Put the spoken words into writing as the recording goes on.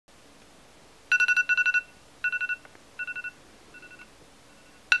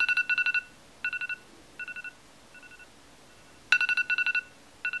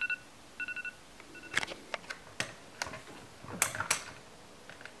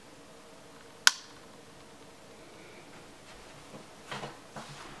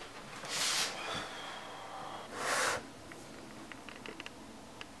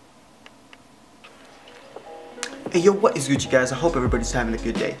Hey yo, what is good you guys? I hope everybody's having a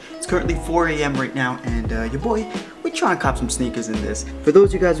good day. It's currently 4 a.m. right now and your boy, we're trying to cop some sneakers in this. For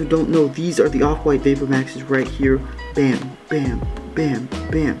those of you guys who don't know, these are the off-white VAPORMAXes right here. Bam, bam, bam,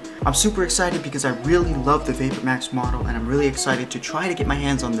 bam. I'm super excited because I really love the VAPORMAX model and I'm really excited to try to get my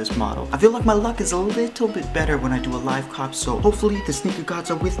hands on this model. I feel like my luck is a little bit better when I do a live cop, so hopefully the sneaker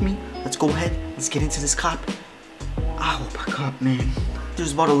gods are with me. Let's go ahead, let's get into this cop. I hope I cop, man.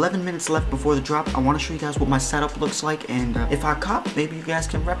 There's about 11 minutes left before the drop. I want to show you guys what my setup looks like, and if I cop, maybe you guys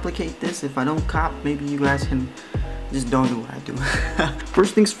can replicate this. If I don't cop, maybe you guys can just don't do what I do.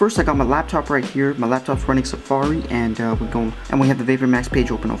 First things first, I got my laptop right here. My laptop's running Safari, and we have the VAPORMAX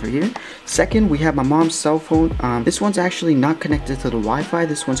page open over here. Second, we have my mom's cell phone. This one's actually not connected to the Wi-Fi.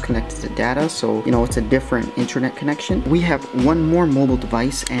 This one's connected to data, so you know it's a different internet connection. We have one more mobile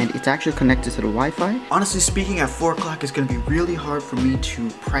device, and it's actually connected to the Wi-Fi. Honestly speaking, at 4 o'clock, it's gonna be really hard for me to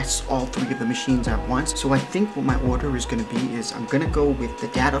press all 3 of the machines at once. So I think what my order is gonna be is I'm gonna go with the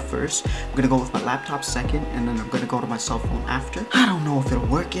data first. I'm gonna go with my laptop second, and then I'm gonna go to my cell phone after. I don't know if it'll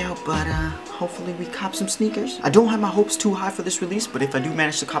work out, but hopefully we cop some sneakers. I don't have my hopes too high for this release, but if I do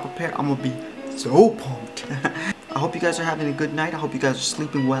manage to cop a pair, I'm gonna be so pumped. I hope you guys are having a good night. I hope you guys are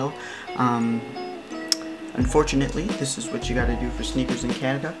sleeping well. Unfortunately, this is what you gotta do for sneakers in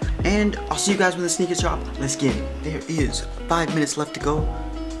Canada. And I'll see you guys when the sneakers drop. Let's get it. There is 5 minutes left to go.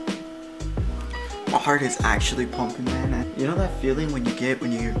 My heart is actually pumping, man. You know that feeling when you get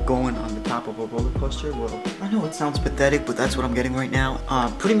when you're going on the top of a roller coaster? Well, I know it sounds pathetic, but that's what I'm getting right now.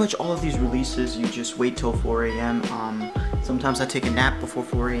 Pretty much all of these releases, you just wait till 4 a.m. Sometimes I take a nap before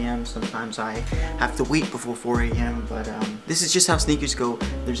 4 a.m. Sometimes I have to wait before 4 a.m. But this is just how sneakers go.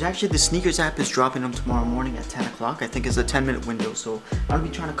 There's actually the sneakers app is dropping them tomorrow morning at 10 o'clock. I think it's a 10-minute window, so I'll be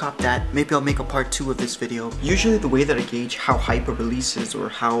trying to cop that. Maybe I'll make a part 2 of this video. Usually the way that I gauge how hype a release is or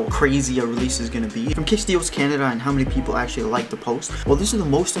how crazy a release is gonna be from Kicksteals Canada and how many people actually like the post. Well, this is the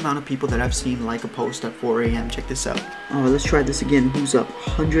most amount of people that I've seen like a post at 4 a.m. Check this out. Oh, let's try this again. Who's up?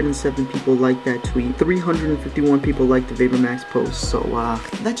 107 people like that tweet. 351 people like the VAPORMAX post. So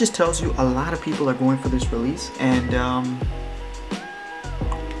that just tells you a lot of people are going for this release. And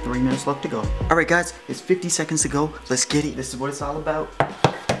 3 minutes left to go. Alright guys, it's 50 seconds to go. Let's get it. This is what it's all about.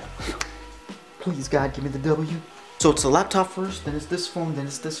 Please God, give me the W. So it's the laptop first, then it's this phone, then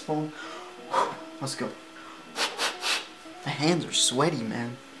it's this phone. Let's go. My hands are sweaty,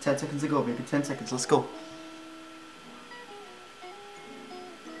 man. 10 seconds to go, baby. 10 seconds. Let's go.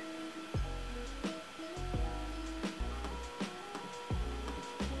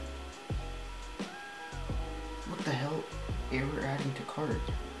 What the hell? Error adding to cart.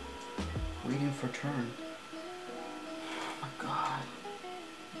 Waiting for turn. Oh my god.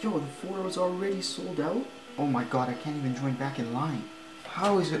 Yo, the 4 was already sold out? Oh my god, I can't even join back in line.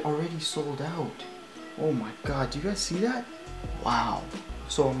 How is it already sold out? Oh my god, do you guys see that? Wow.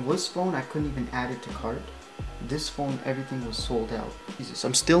 So on this phone, I couldn't even add it to cart. This phone, everything was sold out. Jesus,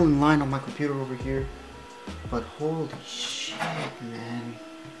 I'm still in line on my computer over here. But holy shit, man.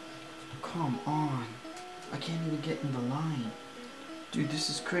 Come on. I can't even get in the line. Dude, this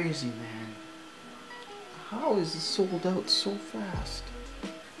is crazy, man. How is this sold out so fast?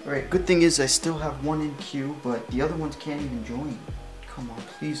 Alright, good thing is I still have one in queue, but the other ones can't even join. Come on,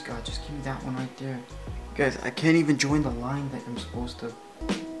 please God, just give me that one right there. Guys, I can't even join the line that I'm supposed to.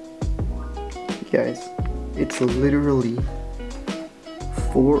 Guys, it's literally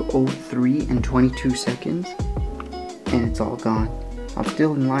 4:03 and 22 seconds, and it's all gone. I'm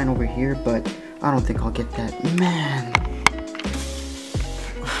still in line over here, but I don't think I'll get that. Man.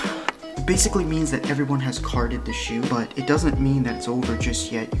 It basically means that everyone has carded the shoe, but it doesn't mean that it's over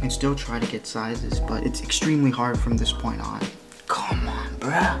just yet. You can still try to get sizes, but it's extremely hard from this point on. Come on,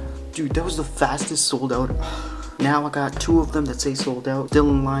 bruh. Dude, that was the fastest sold out. Now I got 2 of them that say sold out. Still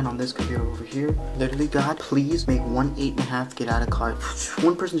in line on this computer over here. Literally, God, please make 1 8.5 get out of cart.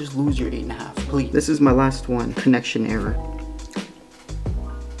 One person just lose your 8.5, please. This is my last one. Connection error.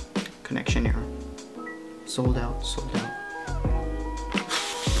 Connection error. Sold out, sold out.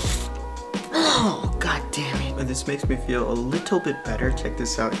 Oh, god damn it. And this makes me feel a little bit better. Check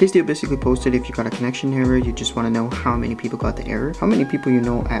this out. This video basically posted if you got a connection error, you just want to know how many people got the error. How many people you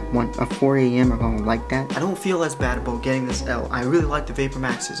know at 4 a.m. are going to like that? I don't feel as bad about getting this L. I really like the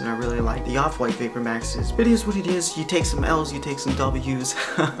VAPORMAXes and I really like the off-white VAPORMAXes. It is what it is. You take some L's, you take some W's.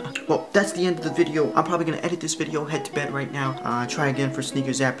 Well, that's the end of the video. I'm probably going to edit this video, head to bed right now. Try again for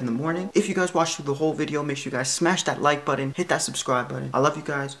sneakers app in the morning. If you guys watched through the whole video, make sure you guys smash that like button, hit that subscribe button. I love you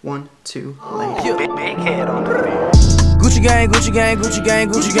guys. 1, 2, later. Big head on the Gucci gang, Gucci gang, Gucci gang,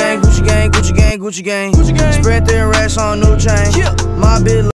 Gucci gang, Gucci gang, Gucci gang, Gucci gang, Gucci gang. Spread their racks on new chain. My bitch.